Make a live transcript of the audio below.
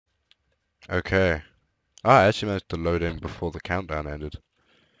Okay. I actually managed to load in before the countdown ended.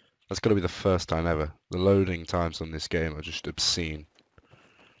 That's got to be the first time ever. The loading times on this game are just obscene.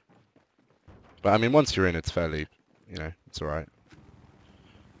 But I mean, once you're in, it's fairly, it's alright.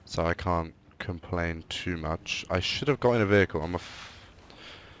 So I can't complain too much. I should have got in a vehicle.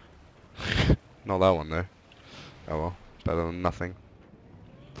 Not that one though. Oh well, better than nothing.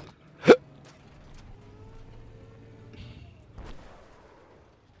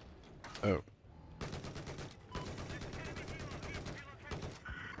 Oh.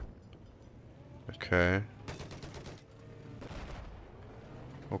 Okay.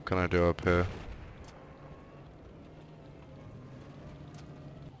 What can I do up here?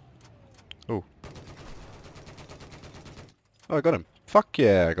 Oh. Oh, I got him. Fuck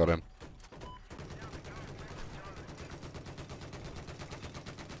yeah, I got him.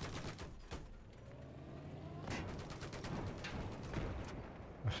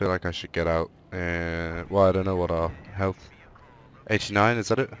 I feel like I should get out. Well, I don't know what our health. 89, is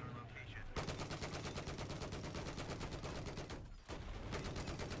that it?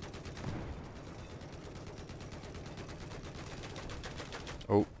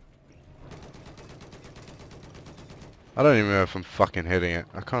 Oh. I don't even know if I'm fucking hitting it.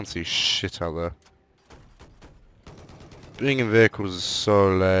 I can't see shit out there. Being in vehicles is so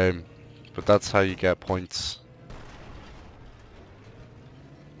lame. But that's how you get points.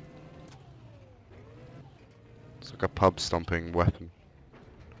 It's like a pub stomping weapon.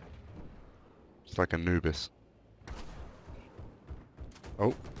 It's like Anubis.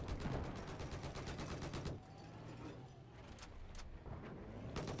 Oh.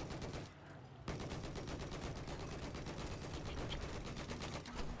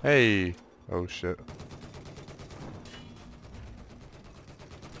 Hey! Oh shit.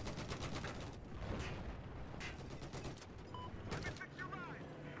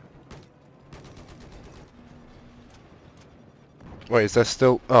 Wait, is there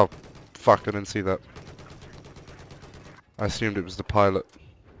still... Oh, fuck, I didn't see that. I assumed it was the pilot.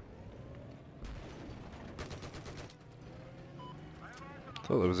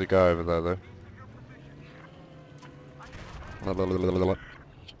 Thought there was a guy over there, though.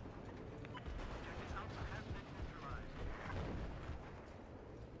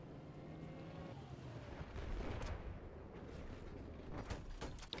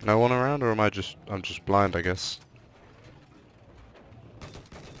 No one around, or I'm just blind, I guess.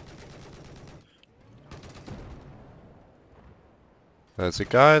 There's a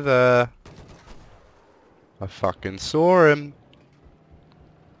guy there. I fucking saw him.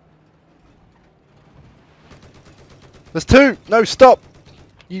 There's two! No, stop!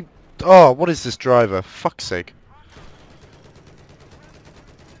 You... Oh, what is this driver? Fuck's sake.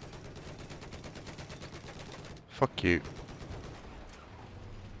 Fuck you.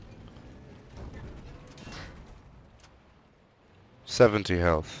 $70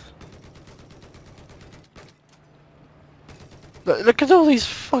 health. Look at all these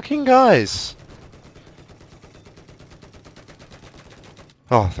fucking guys!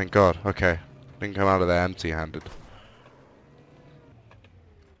 Oh, thank God. Okay. Didn't come out of there empty-handed.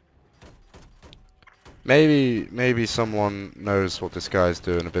 Maybe someone knows what this guy's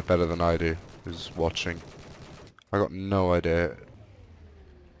doing a bit better than I do, who's watching. I got no idea.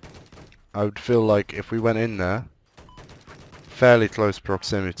 I would feel like if we went in there, fairly close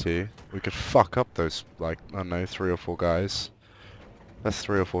proximity, we could fuck up those, like, I don't know, 3 or 4 guys. That's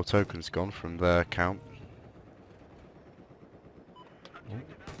 3 or 4 tokens gone from their count.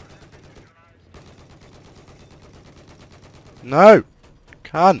 No!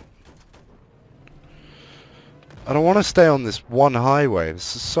 Can't! I don't want to stay on this one highway.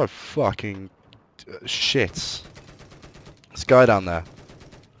 This is so fucking shit. This guy down there.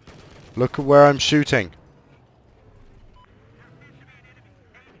 Look at where I'm shooting.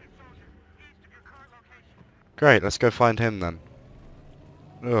 Great, let's go find him then.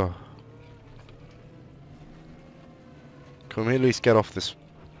 Ugh. Can we at least get off this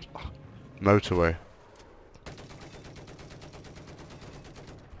motorway?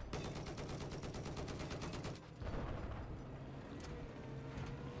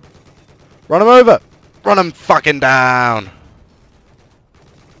 Run him over! Run him fucking down!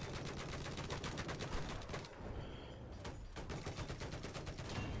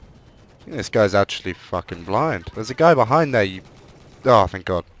 I think this guy's actually fucking blind. There's a guy behind there, you... Oh, thank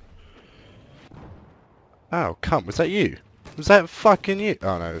God. Oh, cunt, was that you? Was that fucking you?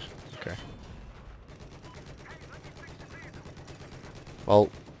 Oh, no. Okay. Well,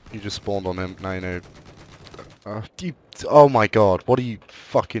 you just spawned on him. Now you know. Oh my God, what are you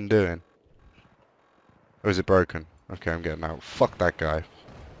fucking doing? Or is it broken? Okay, I'm getting out. Fuck that guy.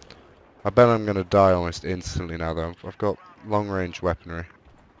 I bet I'm gonna die almost instantly now though. I've got long range weaponry.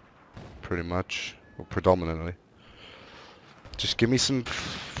 Pretty much. Or predominantly. Just give me some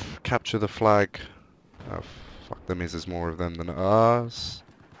capture the flag. Oh fuck, that means there's more of them than us.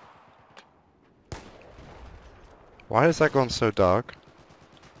 Why has that gone so dark?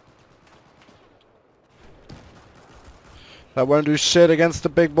 That won't do shit against the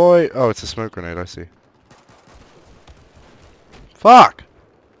big boy. Oh, it's a smoke grenade, I see. Fuck!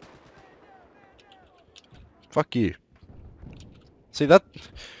 Fuck you. See, that's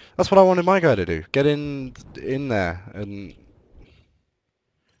what I wanted my guy to do. Get in there and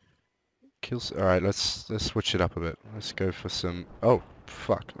kill. All right, let's switch it up a bit. Let's go for some. Oh,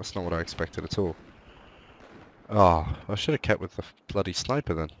 fuck! That's not what I expected at all. Oh, I should have kept with the bloody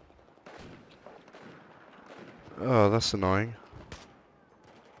sniper then. Oh, that's annoying.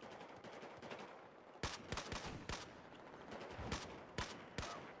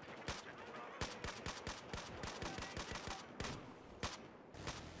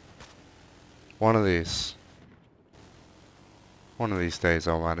 One of these days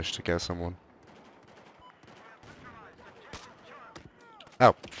I'll manage to get someone.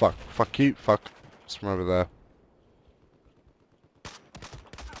 Oh, fuck. Fuck you. Fuck. It's from over there.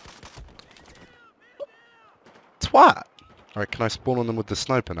 Twat! Alright, can I spawn on them with the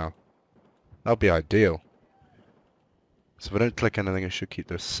sniper now? That'll be ideal. So if I don't click anything, I should keep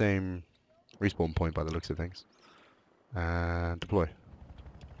the same respawn point by the looks of things. And deploy.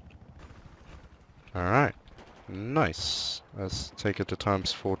 Alright. Nice. Let's take it to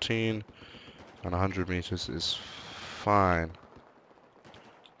times 14. And 100 meters is fine.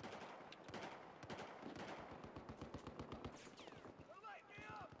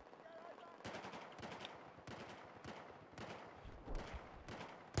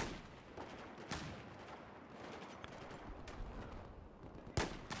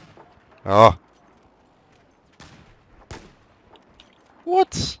 Oh.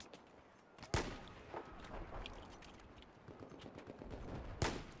 What?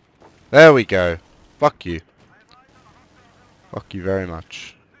 There we go. Fuck you. Fuck you very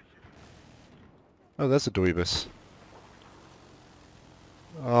much. Oh, there's a Dweebus.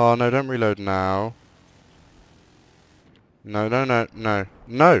 Oh, no, don't reload now. No, no, no, no.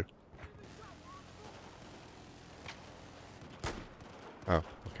 No! Oh,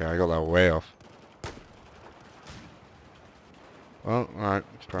 okay, I got that way off. Well, alright,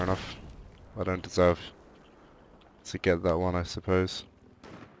 fair enough. I don't deserve to get that one, I suppose.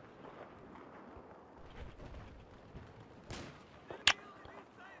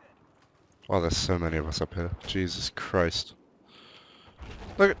 Oh, there's so many of us up here. Jesus Christ.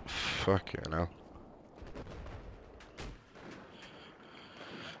 Look at... Fuck yeah, now.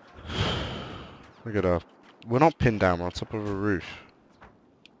 Look at us. We're not pinned down, we're on top of a roof.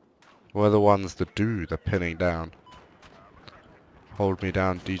 We're the ones that do the pinning down. Hold me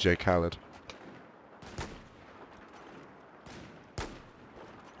down, DJ Khaled.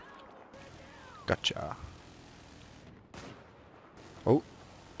 Gotcha. Oh,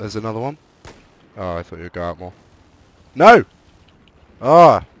 there's another one. Oh, I thought you'd go out more. No!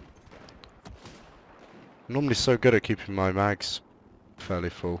 Ah! I'm normally so good at keeping my mags fairly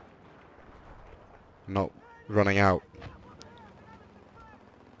full. Not running out.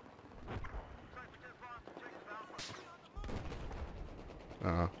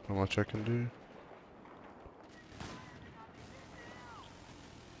 Not much I can do.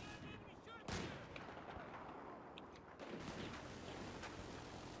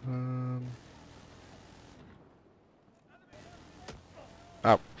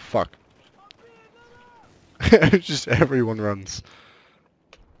 Oh, fuck. Just everyone runs.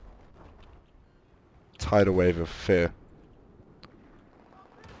 Tidal wave of fear.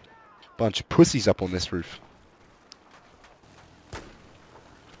 Bunch of pussies up on this roof.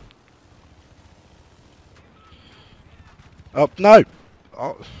 Oh, no!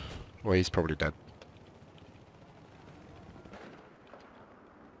 Oh. Well, he's probably dead.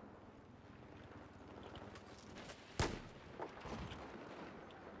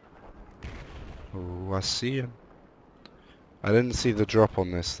 Oh, I see him. I didn't see the drop on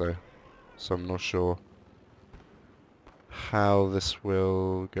this though, so I'm not sure how this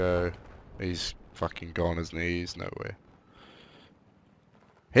will go. He's fucking gone, isn't he? He's nowhere.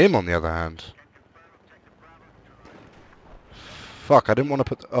 Him, on the other hand. Fuck, I didn't want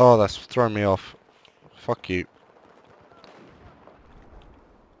to put... Oh, that's throwing me off. Fuck you.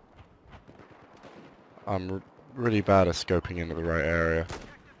 I'm really bad at scoping into the right area.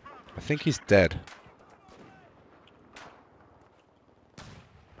 I think he's dead.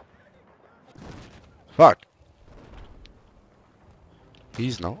 Fuck.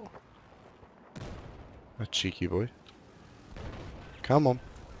 He's not. A cheeky boy. Come on.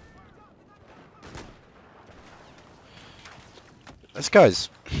 This guy's...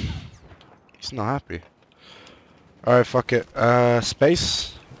 He's not happy. Alright, fuck it.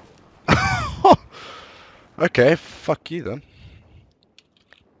 Space? Okay, fuck you then.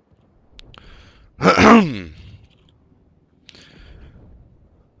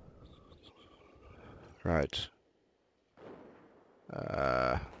 Right.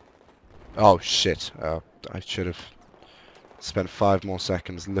 Oh shit. I should have spent 5 more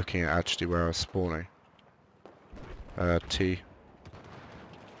seconds looking at actually where I was spawning. T.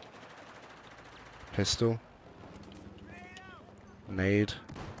 Pistol. Nade.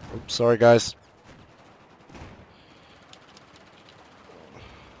 Oops, sorry guys.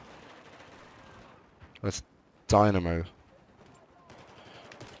 That's dynamo.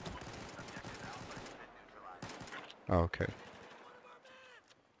 Oh, okay.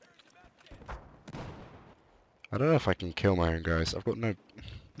 I don't know if I can kill my own guys. I've got no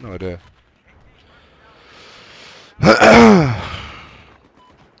idea.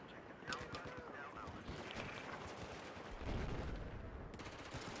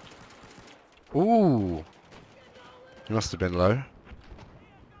 Ooh! He must have been low.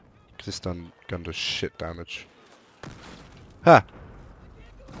 Because this gun does shit damage. Ha!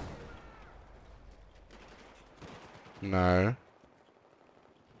 No.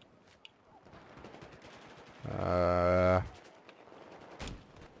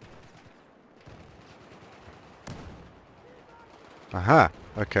 Aha!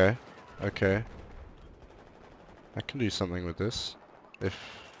 Okay. Okay. I can do something with this. If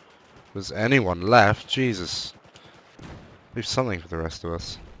there's anyone left, Jesus. Leave something for the rest of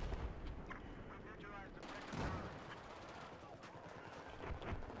us.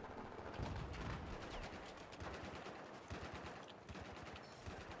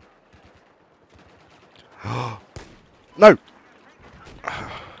 No!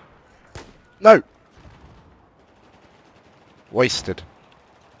 No! Wasted.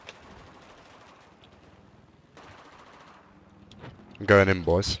 I'm going in,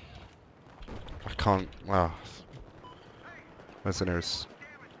 boys. I can't... Wow. Where's the nearest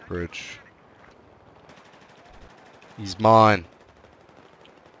bridge? He's mine.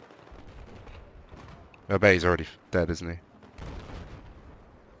 I bet he's already dead, isn't he?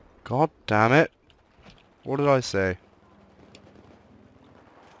 God damn it. What did I say?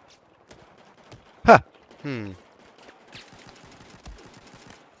 Ha!